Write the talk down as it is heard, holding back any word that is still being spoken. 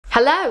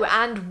Hello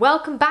and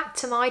welcome back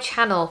to my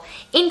channel.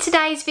 In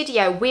today's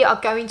video we are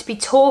going to be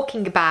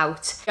talking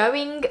about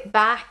going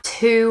back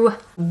to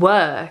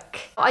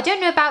work. I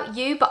don't know about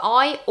you, but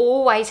I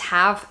always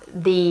have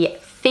the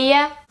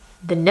fear,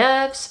 the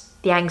nerves,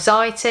 the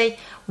anxiety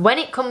when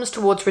it comes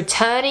towards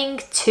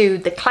returning to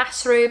the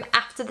classroom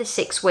after the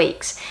 6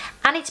 weeks.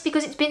 And it's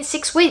because it's been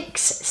 6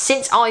 weeks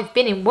since I've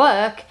been in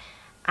work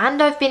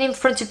and I've been in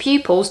front of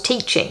pupils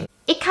teaching.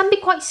 It can be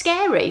quite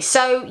scary,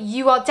 so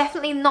you are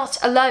definitely not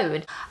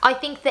alone. I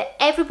think that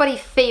everybody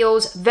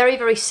feels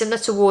very similar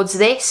towards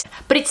this,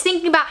 but it's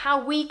thinking about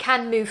how we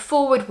can move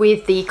forward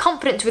with the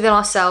confidence within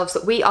ourselves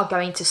that we are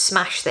going to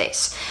smash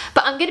this.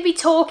 But I'm going to be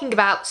talking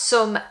about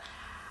some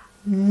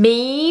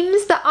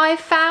memes that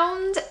I've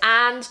found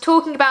and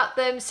talking about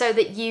them so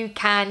that you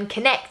can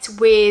connect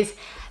with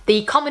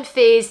the common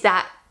fears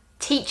that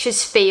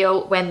teachers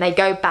feel when they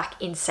go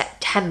back in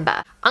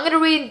September. I'm going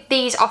to read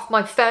these off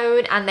my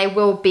phone and they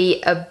will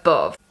be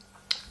above.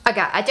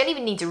 Okay, I don't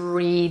even need to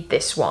read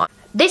this one.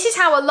 This is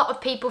how a lot of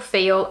people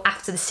feel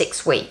after the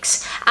 6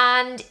 weeks.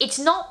 And it's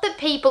not that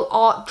people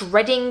are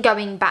dreading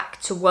going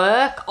back to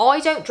work. I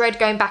don't dread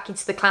going back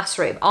into the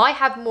classroom. I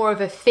have more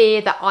of a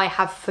fear that I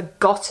have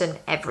forgotten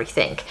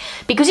everything.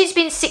 Because it's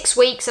been 6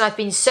 weeks and I've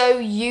been so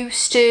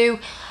used to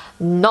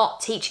not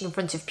teaching in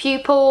front of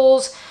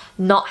pupils,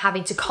 not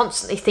having to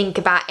constantly think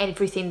about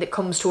everything that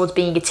comes towards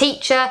being a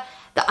teacher,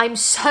 that I'm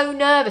so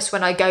nervous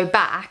when I go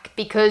back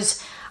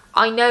because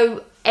I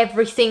know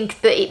everything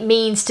that it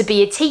means to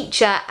be a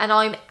teacher and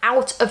I'm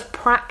out of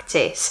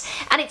practice.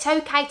 And it's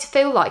okay to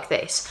feel like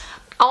this.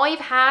 I've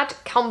had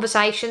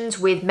conversations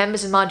with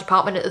members of my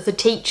department and other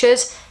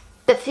teachers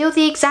that feel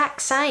the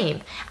exact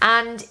same.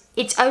 And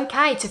it's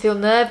okay to feel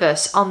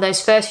nervous on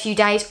those first few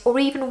days or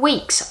even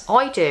weeks.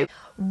 I do.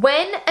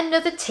 When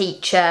another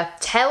teacher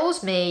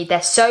tells me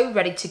they're so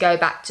ready to go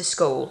back to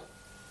school,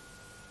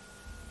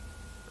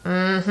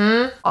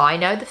 I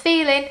know the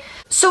feeling.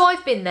 So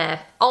I've been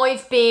there.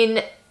 I've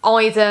been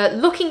either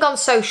looking on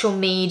social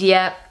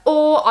media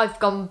or I've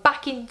gone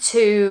back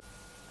into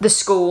the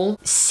school,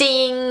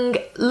 seeing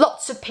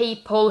lots of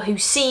people who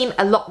seem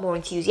a lot more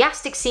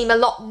enthusiastic, seem a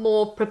lot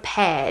more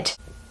prepared.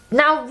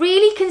 Now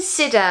really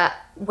consider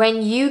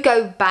when you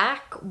go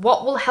back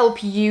what will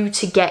help you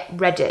to get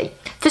ready.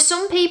 For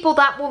some people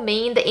that will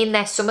mean that in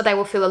their summer they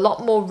will feel a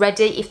lot more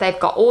ready if they've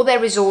got all their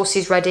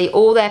resources ready,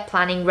 all their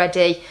planning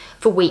ready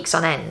for weeks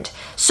on end.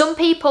 Some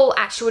people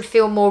actually would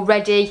feel more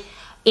ready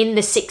in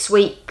the 6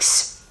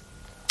 weeks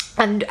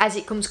and as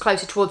it comes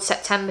closer towards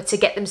September to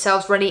get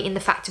themselves ready in the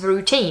fact of a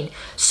routine.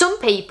 Some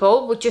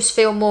people would just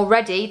feel more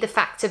ready the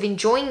fact of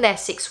enjoying their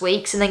 6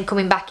 weeks and then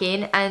coming back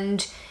in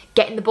and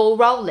getting the ball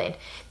rolling.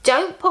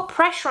 Don't put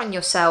pressure on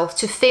yourself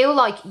to feel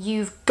like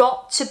you've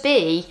got to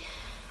be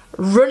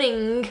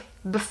running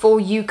before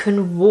you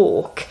can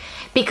walk,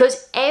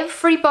 because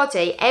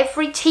everybody,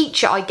 every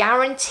teacher, I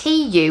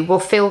guarantee you, will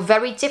feel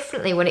very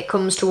differently when it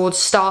comes towards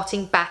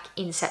starting back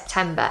in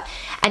September,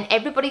 and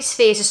everybody's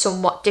fears are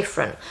somewhat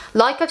different.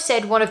 Like I've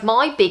said, one of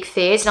my big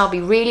fears, and I'll be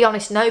really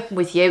honest and open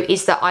with you,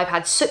 is that I've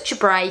had such a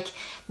break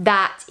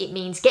that it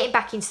means getting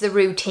back into the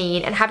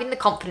routine and having the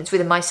confidence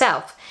within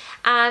myself.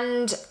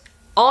 And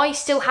I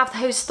still have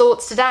those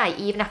thoughts today,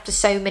 even after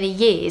so many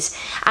years.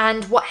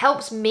 And what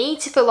helps me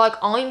to feel like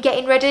I'm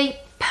getting ready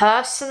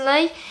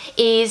personally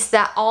is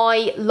that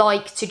I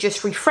like to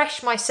just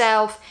refresh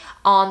myself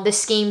on the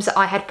schemes that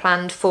I had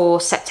planned for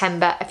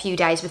September a few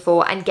days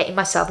before and getting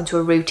myself into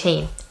a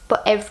routine.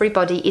 But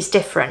everybody is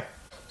different.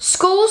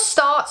 Schools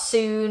start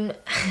soon.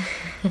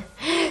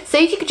 So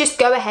if you could just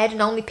go ahead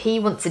and only pee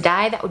once a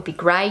day, that would be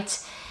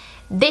great.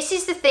 This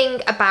is the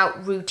thing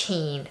about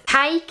routine.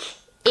 Take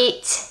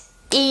it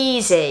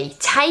easy.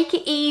 Take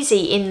it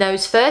easy in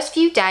those first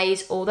few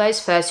days or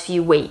those first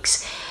few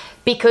weeks,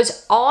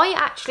 because I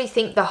actually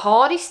think the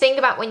hardest thing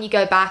about when you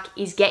go back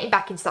is getting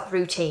back into that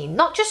routine,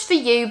 not just for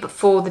you but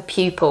for the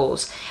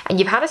pupils. And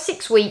you've had a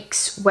 6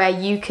 weeks where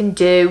you can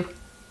do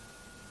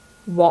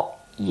what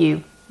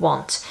you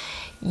want.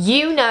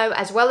 You know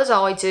as well as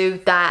I do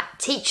that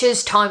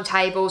teachers'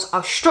 timetables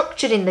are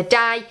structured in the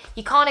day.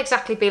 You can't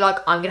exactly be like,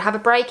 I'm going to have a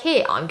break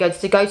here, I'm going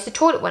to go to the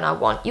toilet when I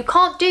want. You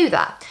can't do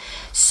that.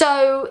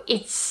 So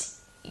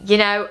it's, you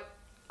know,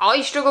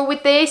 I struggle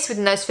with this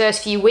within those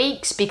first few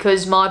weeks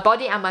because my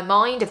body and my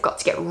mind have got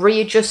to get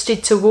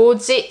readjusted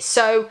towards it.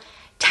 So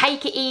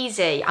take it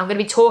easy. I'm going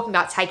to be talking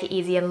about take it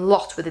easy a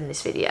lot within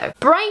this video.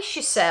 Brace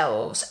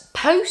yourselves.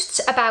 Posts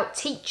about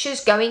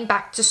teachers going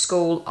back to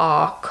school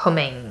are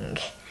coming.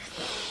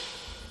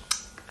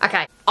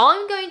 Okay,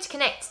 I'm going to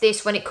connect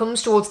this when it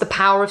comes towards the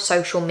power of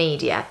social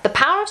media. The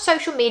power of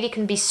social media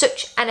can be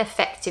such an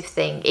effective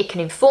thing. It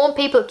can inform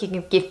people, it can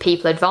give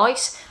people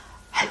advice,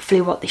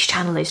 hopefully what this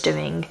channel is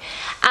doing,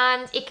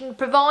 and it can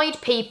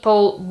provide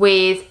people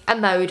with a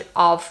mode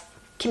of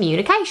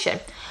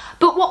communication.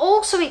 But what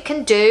also it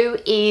can do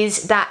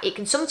is that it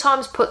can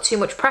sometimes put too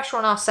much pressure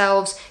on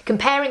ourselves,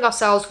 comparing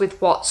ourselves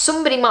with what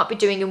somebody might be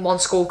doing in one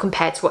school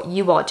compared to what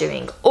you are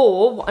doing,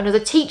 or what another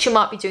teacher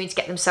might be doing to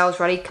get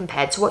themselves ready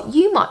compared to what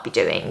you might be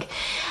doing.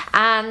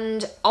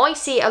 And I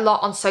see it a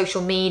lot on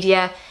social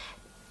media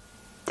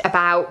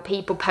about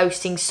people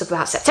posting stuff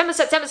about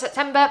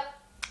September,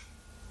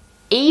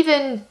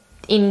 even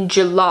in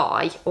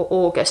July or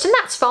August, and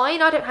that's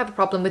fine, I don't have a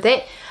problem with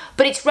it,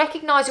 but it's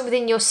recognising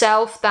within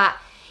yourself that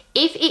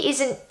if it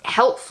isn't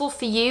helpful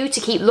for you to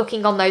keep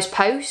looking on those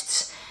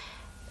posts,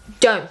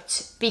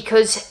 don't,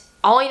 because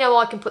I know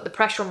I can put the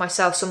pressure on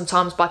myself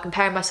sometimes by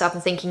comparing myself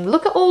and thinking,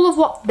 look at all of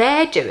what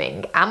they're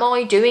doing. Am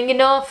I doing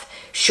enough?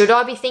 Should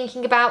I be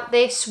thinking about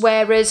this?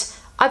 Whereas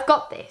I've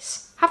got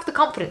this. Have the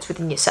confidence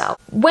within yourself.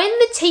 When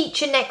the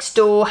teacher next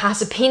door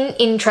has a pin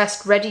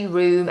interest ready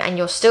room and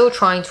you're still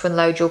trying to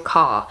unload your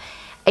car,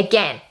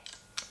 again,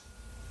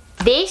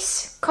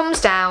 this comes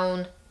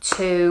down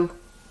to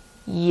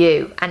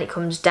you, and it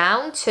comes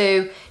down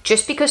to,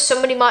 just because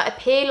somebody might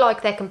appear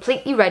like they're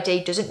completely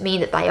ready doesn't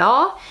mean that they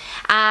are.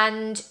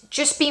 And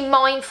just be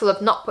mindful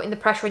of not putting the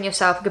pressure on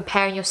yourself and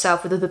comparing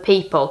yourself with other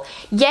people.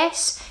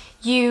 Yes,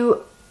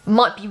 you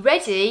might be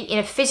ready in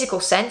a physical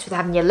sense with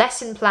having your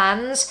lesson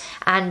plans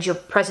and your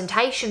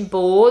presentation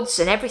boards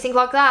and everything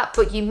like that,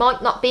 but you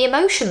might not be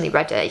emotionally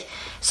ready.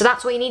 So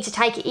that's why you need to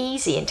take it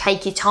easy and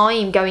take your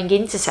time going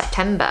into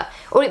September.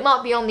 Or it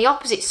might be on the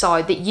opposite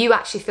side, that you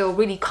actually feel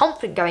really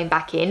confident going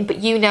back in, but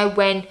you know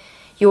when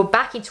you're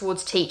backing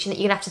towards teaching that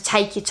you're gonna have to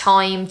take your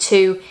time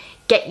to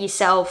get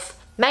yourself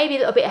maybe a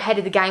little bit ahead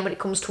of the game when it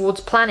comes towards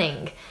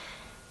planning.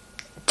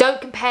 Don't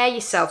compare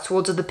yourself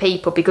towards other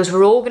people, because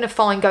we're all going to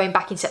find going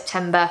back in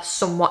September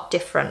somewhat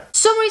different.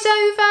 Summer is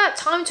over,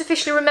 time to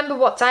officially remember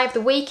what day of the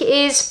week it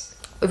is.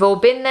 We've all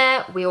been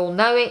there, we all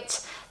know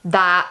it,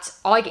 that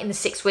I get in the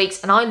 6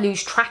 weeks and I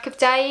lose track of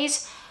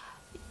days.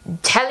 I'm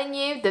telling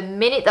you, the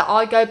minute that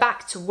I go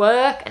back to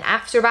work and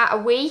after about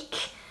a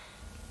week,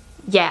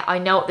 yeah, I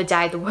know what the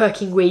day of the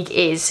working week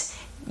is.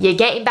 You're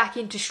getting back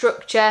into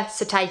structure,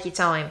 so take your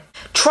time.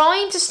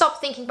 Trying to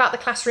stop thinking about the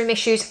classroom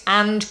issues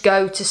and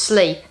go to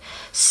sleep.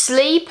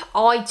 Sleep,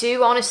 I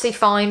do honestly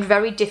find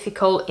very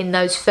difficult in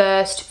those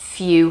first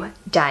few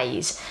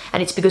days.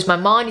 And it's because my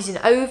mind is in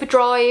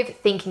overdrive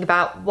thinking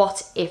about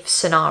what if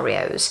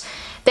scenarios.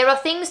 There are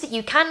things that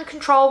you can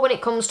control when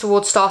it comes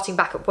towards starting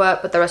back at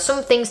work, but there are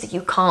some things that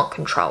you can't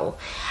control.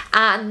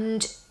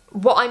 And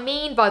what I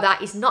mean by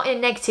that is not in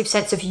a negative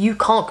sense of you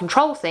can't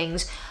control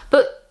things,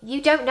 but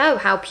you don't know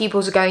how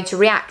pupils are going to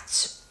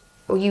react,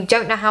 or you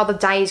don't know how the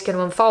day is going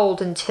to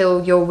unfold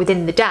until you're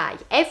within the day.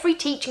 Every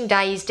teaching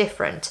day is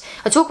different.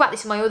 I talk about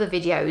this in my other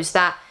videos,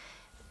 that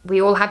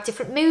we all have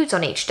different moods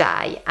on each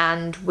day,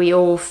 and we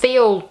all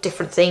feel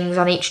different things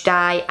on each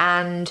day,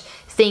 and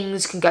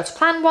things can go to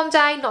plan one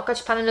day, not go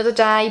to plan another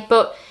day,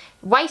 but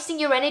wasting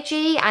your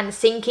energy and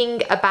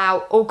thinking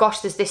about, oh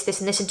gosh, there's this,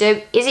 this and this to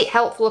do, is it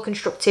helpful or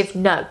constructive?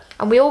 No.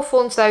 And we all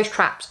fall into those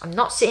traps. I'm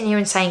not sitting here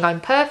and saying I'm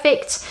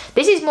perfect.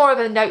 This is more of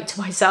a note to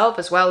myself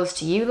as well as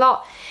to you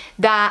lot,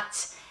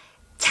 that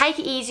take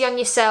it easy on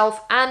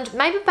yourself, and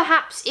maybe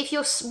perhaps if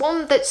you're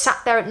one that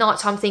sat there at night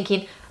time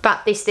thinking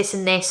about this, this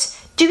and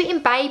this, do it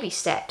in baby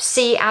steps.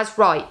 See it as,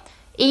 right,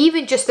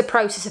 even just the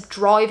process of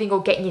driving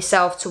or getting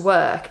yourself to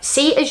work,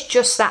 see it as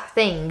just that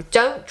thing.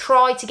 Don't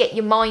try to get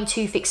your mind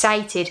too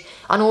fixated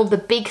on all the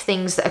big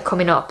things that are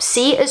coming up.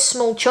 See it as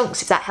small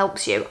chunks if that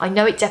helps you. I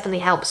know it definitely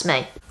helps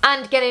me.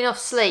 And get enough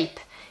sleep.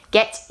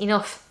 Get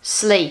enough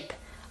sleep.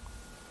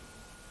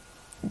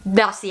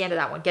 That's the end of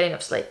that one. Get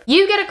enough sleep.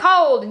 You get a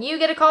cold, and you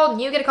get a cold,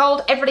 and you get a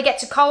cold. Everybody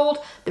gets a cold.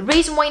 The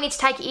reason why you need to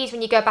take it easy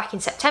when you go back in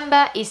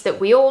September is that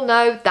we all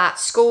know that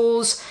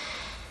schools,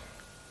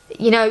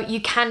 you know, you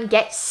can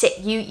get sick.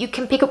 You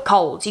can pick up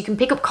colds. You can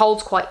pick up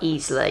colds quite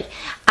easily.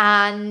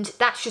 And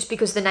that's just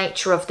because of the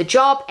nature of the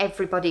job.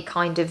 Everybody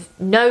kind of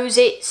knows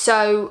it.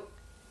 So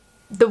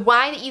the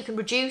way that you can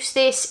reduce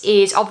this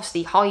is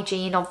obviously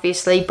hygiene,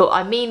 obviously, but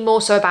I mean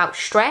more so about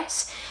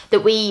stress.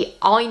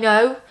 I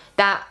know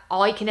that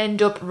I can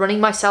end up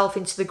running myself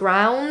into the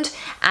ground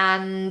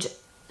and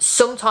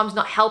sometimes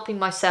not helping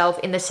myself,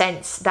 in the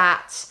sense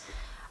that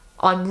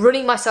I'm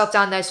running myself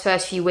down those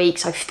first few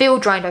weeks. I feel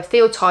drained, I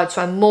feel tired,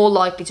 so I'm more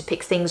likely to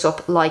pick things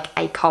up like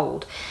a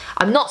cold.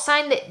 I'm not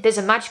saying that there's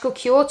a magical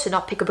cure to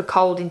not pick up a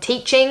cold in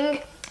teaching.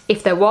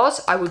 If there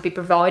was, I would be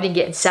providing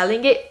it and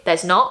selling it.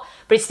 There's not.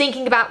 But it's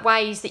thinking about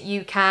ways that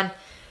you can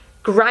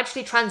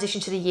gradually transition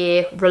to the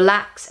year,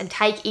 relax and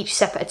take each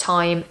step at a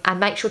time, and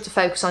make sure to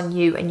focus on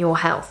you and your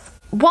health.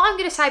 What I'm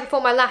going to say before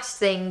my last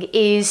thing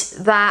is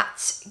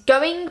that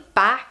going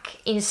back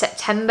in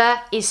September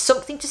is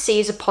something to see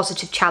as a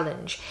positive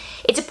challenge.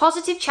 It's a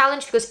positive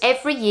challenge because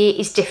every year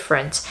is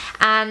different,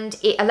 and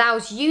it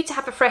allows you to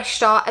have a fresh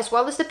start as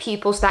well as the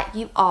pupils that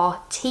you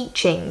are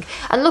teaching.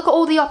 And look at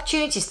all the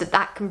opportunities that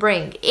that can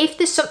bring. If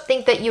there's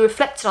something that you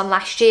reflected on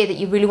last year that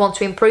you really want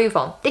to improve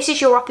on, this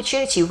is your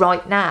opportunity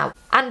right now.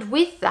 And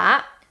with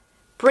that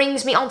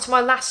brings me on to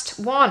my last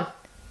one.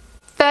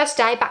 First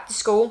day back to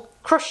school,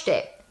 crushed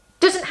it.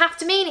 Doesn't have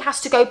to mean it has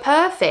to go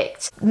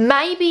perfect.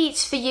 Maybe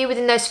it's for you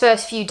within those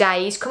first few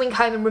days, coming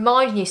home and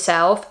reminding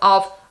yourself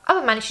of,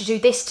 oh, I managed to do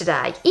this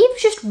today. Even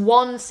just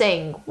one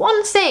thing.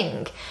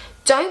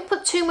 Don't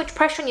put too much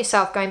pressure on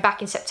yourself going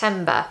back in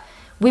September.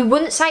 We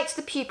wouldn't say it to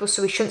the pupils,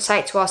 so we shouldn't say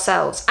it to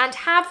ourselves. And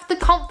have the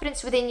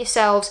confidence within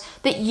yourselves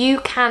that you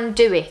can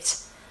do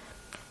it.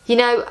 You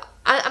know,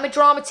 I'm a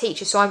drama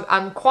teacher, so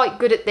I'm quite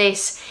good at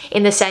this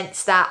in the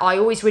sense that I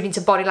always read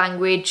into body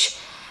language.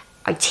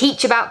 I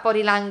teach about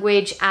body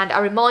language, and I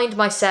remind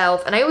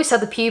myself, and I always tell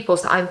the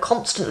pupils that I'm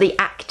constantly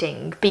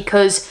acting,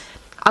 because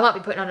I might be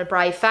putting on a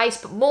brave face,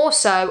 but more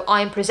so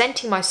I am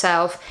presenting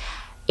myself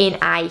in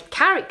a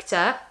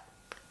character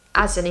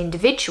as an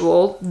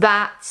individual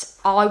that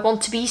I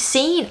want to be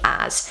seen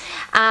as.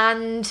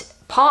 And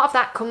part of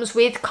that comes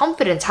with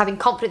confidence, having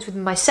confidence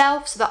within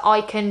myself so that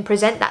I can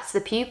present that to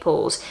the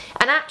pupils.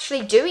 And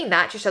actually doing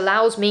that just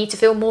allows me to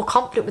feel more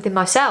confident within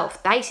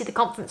myself. They see the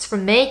confidence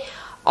from me,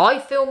 I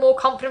feel more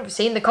confident for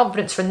seeing the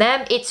confidence from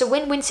them. It's a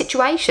win-win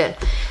situation.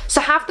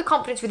 So have the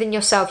confidence within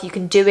yourself, you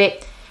can do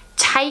it.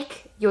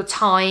 Take your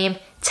time,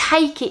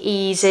 take it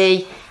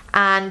easy,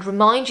 and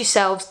remind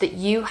yourselves that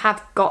you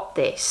have got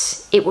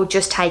this. It will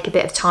just take a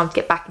bit of time to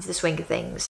get back into the swing of things.